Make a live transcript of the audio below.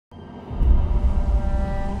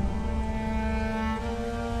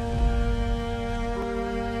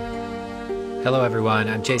Hello everyone,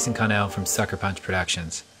 I'm Jason Connell from Sucker Punch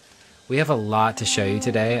Productions. We have a lot to show you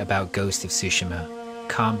today about Ghost of Tsushima.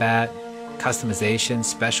 Combat, customization,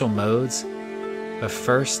 special modes. But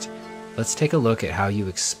first, let's take a look at how you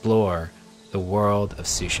explore the world of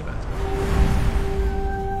Tsushima.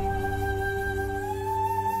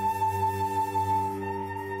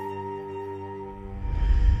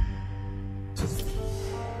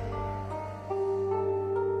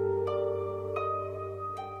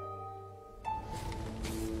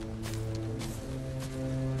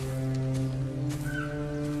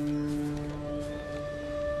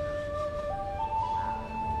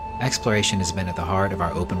 Exploration has been at the heart of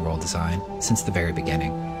our open world design since the very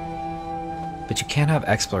beginning. But you can't have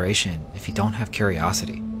exploration if you don't have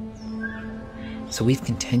curiosity. So we've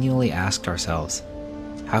continually asked ourselves,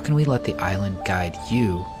 how can we let the island guide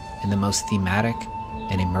you in the most thematic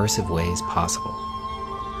and immersive ways possible?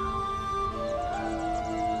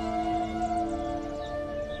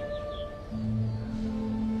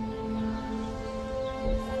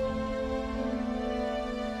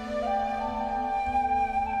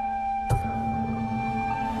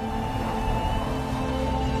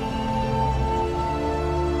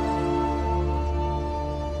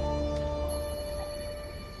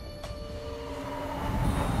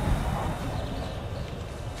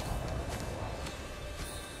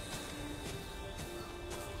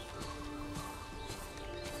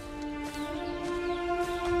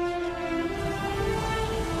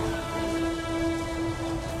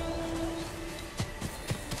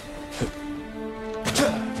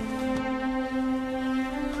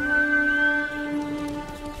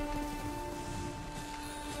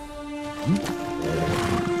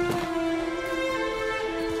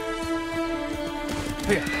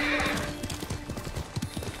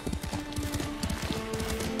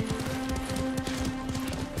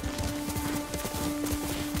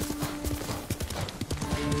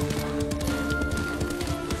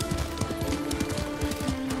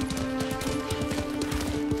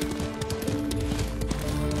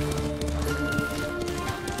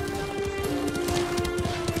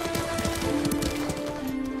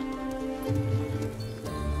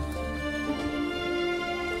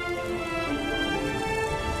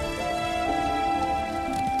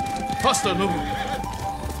 Hasta luego.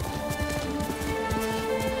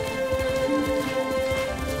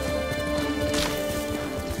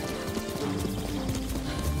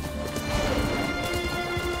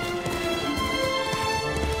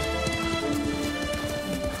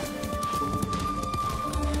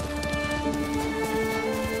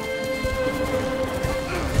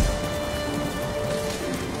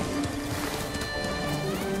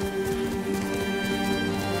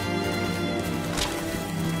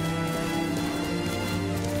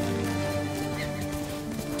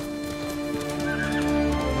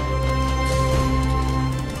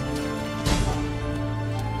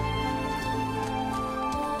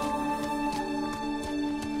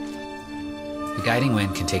 The guiding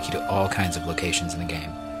wind can take you to all kinds of locations in the game,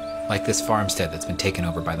 like this farmstead that's been taken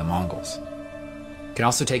over by the Mongols. It can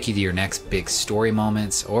also take you to your next big story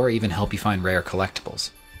moments, or even help you find rare collectibles.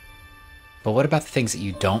 But what about the things that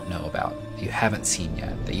you don't know about, that you haven't seen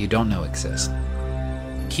yet, that you don't know exist?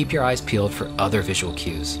 Keep your eyes peeled for other visual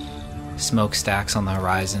cues. Smokestacks on the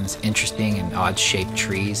horizons, interesting and odd-shaped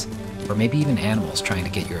trees, or maybe even animals trying to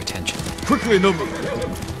get your attention. Quickly, Nobu!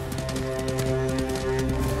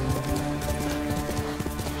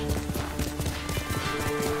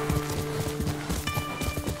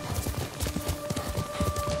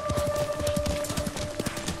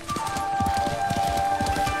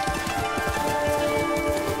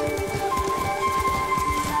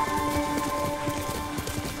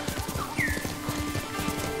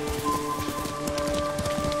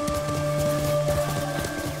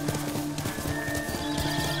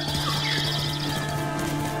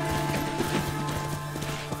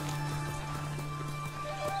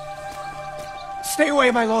 Stay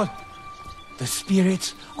away, my lord! The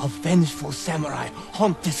spirits of vengeful samurai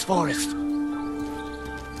haunt this forest.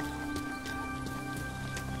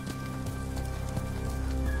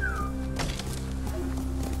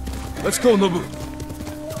 Let's go, Nobu!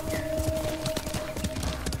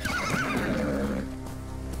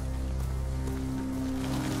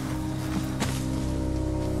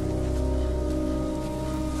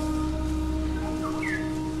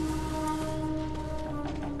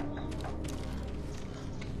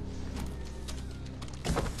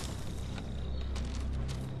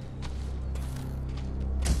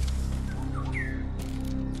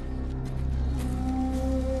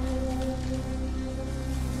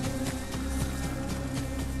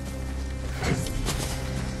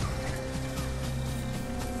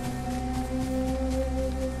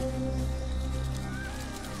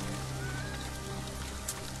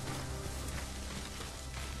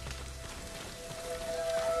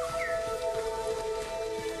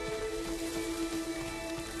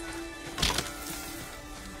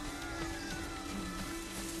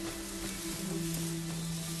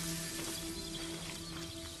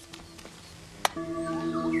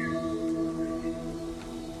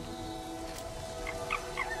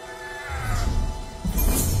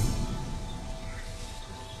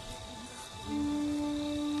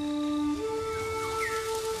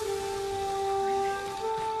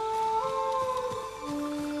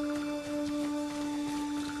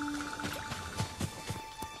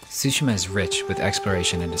 Tsushima is rich with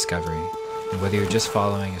exploration and discovery, and whether you're just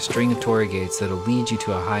following a string of torii gates that'll lead you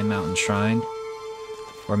to a high mountain shrine,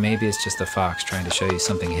 or maybe it's just a fox trying to show you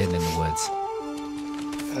something hidden in the woods.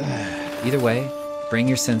 Either way, bring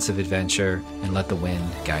your sense of adventure and let the wind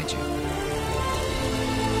guide you.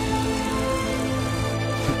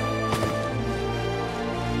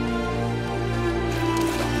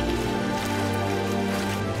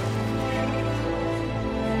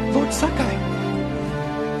 Lord Sakai!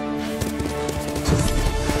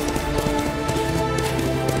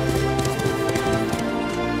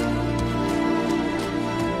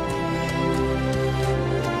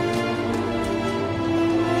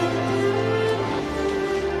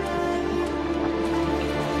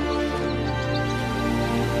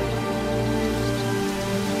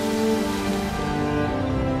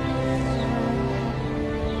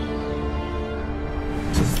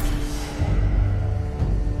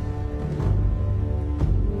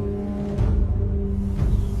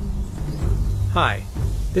 Hi,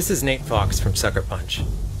 this is Nate Fox from Sucker Punch.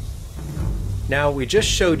 Now, we just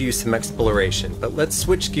showed you some exploration, but let's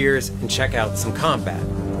switch gears and check out some combat.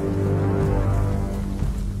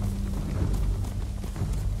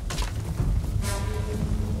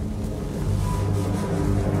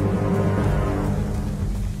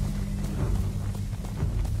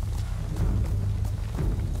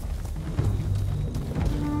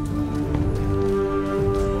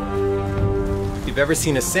 If you've ever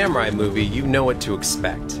seen a samurai movie, you know what to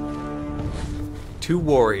expect. Two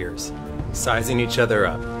warriors, sizing each other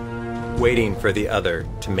up, waiting for the other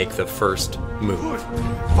to make the first move.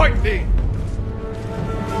 Fight me!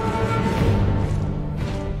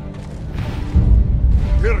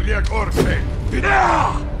 Hirliak Orfe!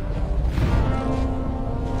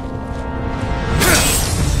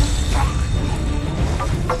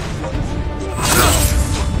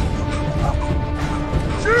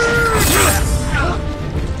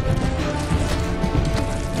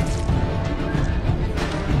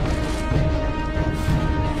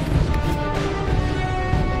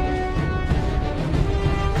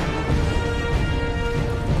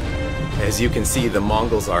 As you can see, the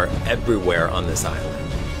Mongols are everywhere on this island.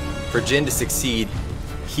 For Jin to succeed,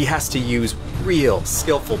 he has to use real,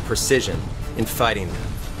 skillful precision in fighting them.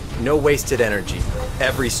 No wasted energy.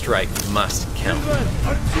 Every strike must count.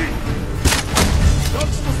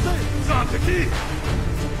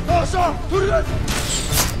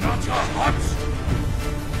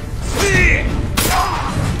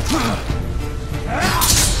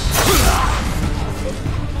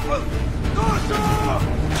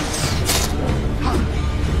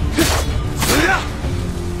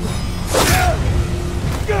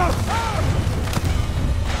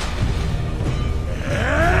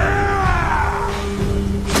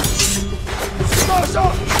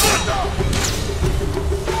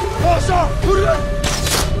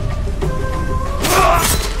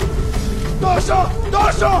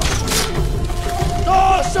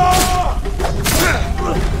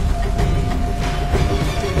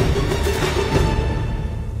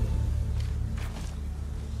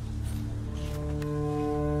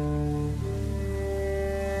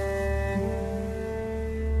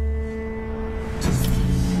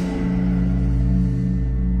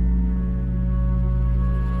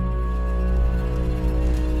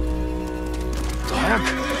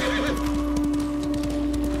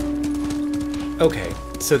 Okay,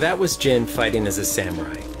 so that was Jin fighting as a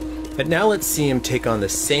samurai. But now let's see him take on the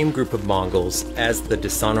same group of Mongols as the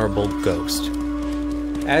dishonorable Ghost.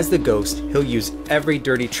 As the Ghost, he'll use every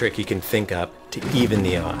dirty trick he can think up to even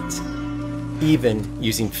the odds, even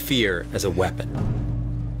using fear as a weapon.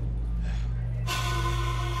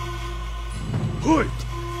 Hui!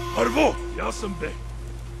 Arvo! Yasambe!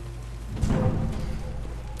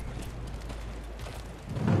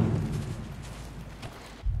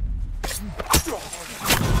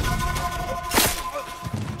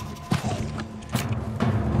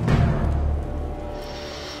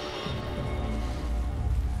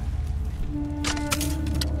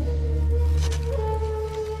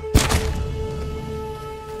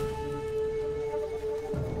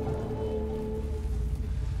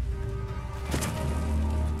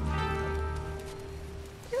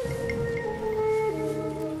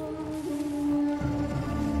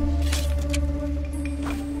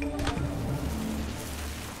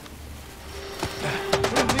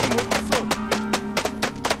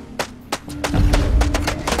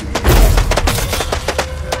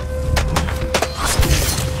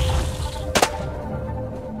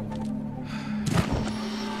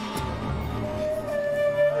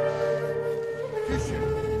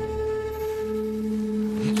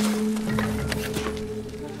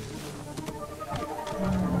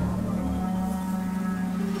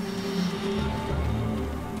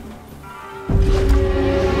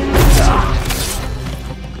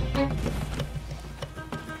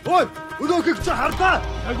 おい、うどん食っちゃはるか。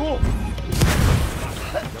最後。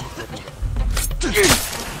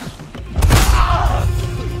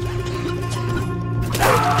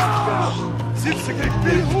Sitze gegen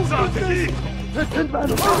Bild, Strategie!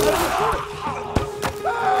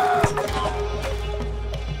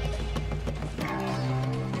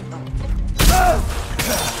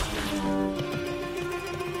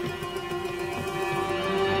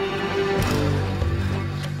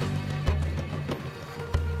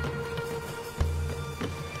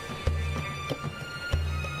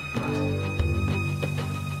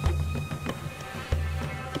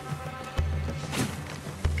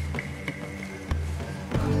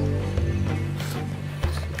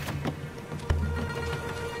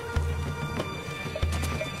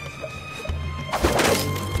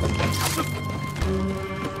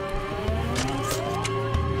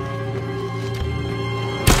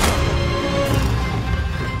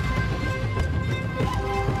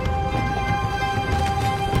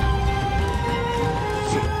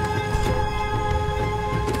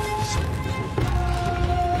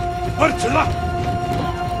 Marcela!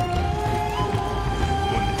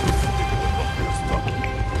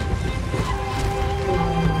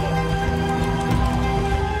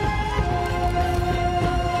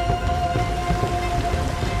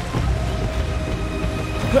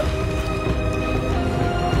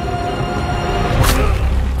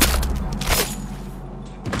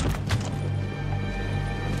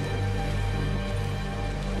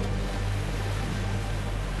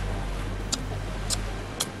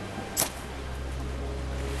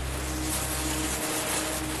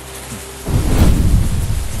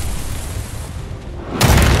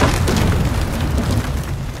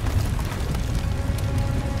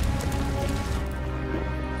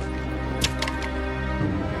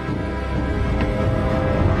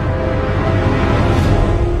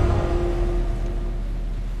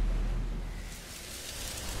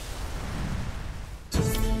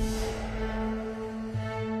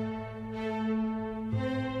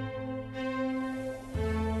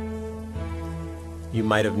 You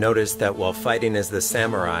might have noticed that while fighting as the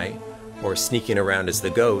samurai, or sneaking around as the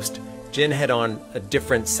ghost, Jin had on a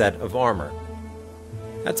different set of armor.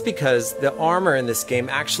 That's because the armor in this game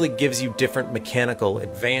actually gives you different mechanical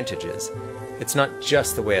advantages. It's not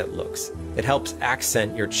just the way it looks, it helps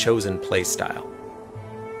accent your chosen playstyle.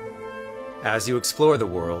 As you explore the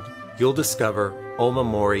world, you'll discover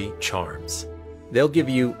Omamori charms. They'll give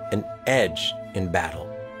you an edge in battle.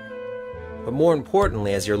 But more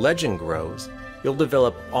importantly, as your legend grows, you'll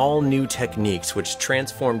develop all new techniques which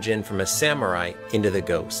transform Jin from a samurai into the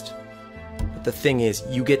ghost. But the thing is,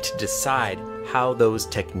 you get to decide how those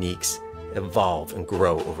techniques evolve and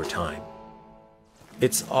grow over time.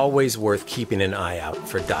 It's always worth keeping an eye out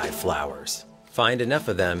for dye flowers. Find enough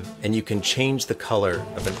of them and you can change the color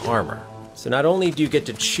of an armor. So not only do you get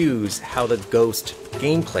to choose how the ghost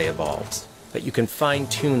gameplay evolves, but you can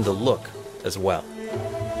fine-tune the look as well.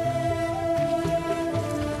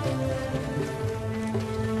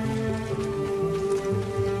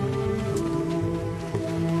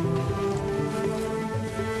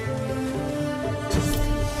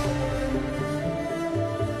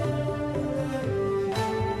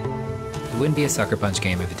 It wouldn't be a Sucker Punch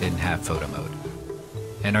game if it didn't have photo mode.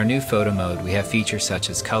 In our new photo mode, we have features such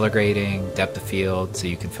as color grading, depth of field, so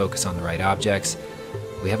you can focus on the right objects.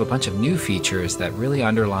 We have a bunch of new features that really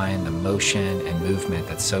underline the motion and movement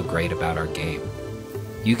that's so great about our game.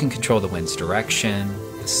 You can control the wind's direction,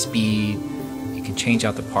 the speed, you can change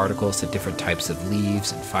out the particles to different types of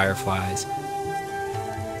leaves and fireflies.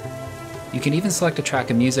 You can even select a track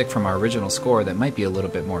of music from our original score that might be a little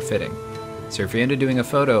bit more fitting. So if you're into doing a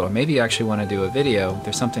photo, or maybe you actually want to do a video,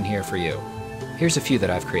 there's something here for you. Here's a few that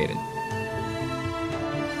I've created.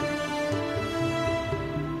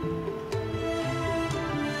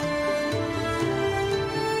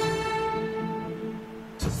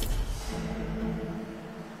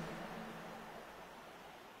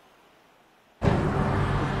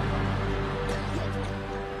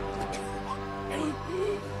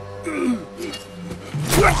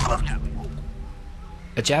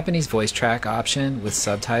 A Japanese voice track option with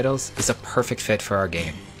subtitles is a perfect fit for our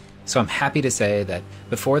game. So I'm happy to say that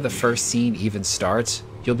before the first scene even starts,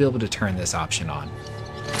 you'll be able to turn this option on.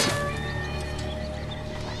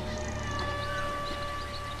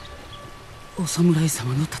 O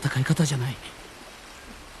samurai-sama no tatakaikata janai.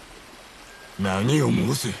 Nani o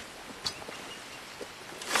mosu?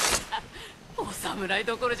 O samurai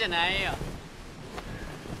dokoro janai yo.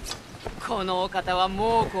 このお方は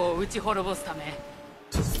猛虎を撃ち滅ぼすため。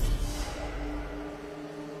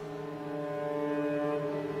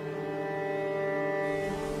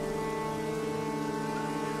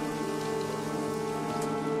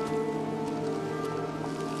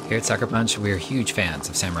Here at Sucker Punch, we are huge fans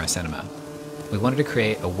of samurai cinema. We wanted to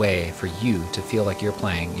create a way for you to feel like you're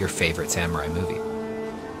playing your favorite samurai movie.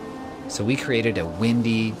 So we created a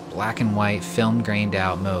windy, black and white, film grained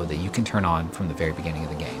out mode that you can turn on from the very beginning of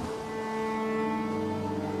the game.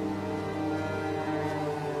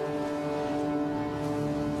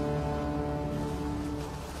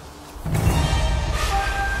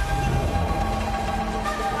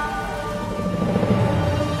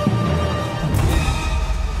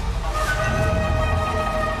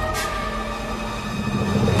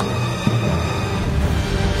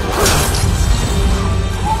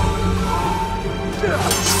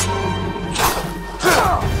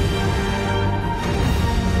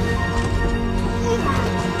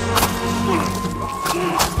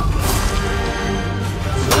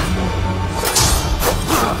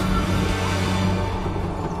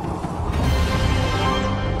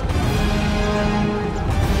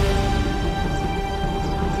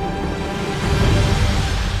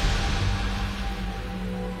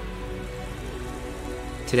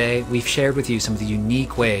 Today, we've shared with you some of the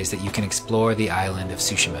unique ways that you can explore the island of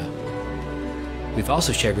Tsushima. We've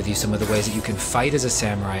also shared with you some of the ways that you can fight as a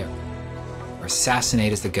samurai, or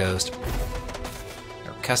assassinate as the ghost,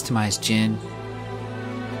 or customize Jin,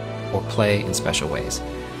 or play in special ways.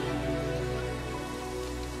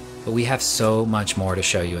 But we have so much more to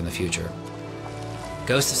show you in the future.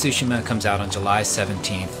 Ghost of Tsushima comes out on July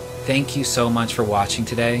 17th. Thank you so much for watching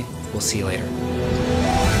today. We'll see you later.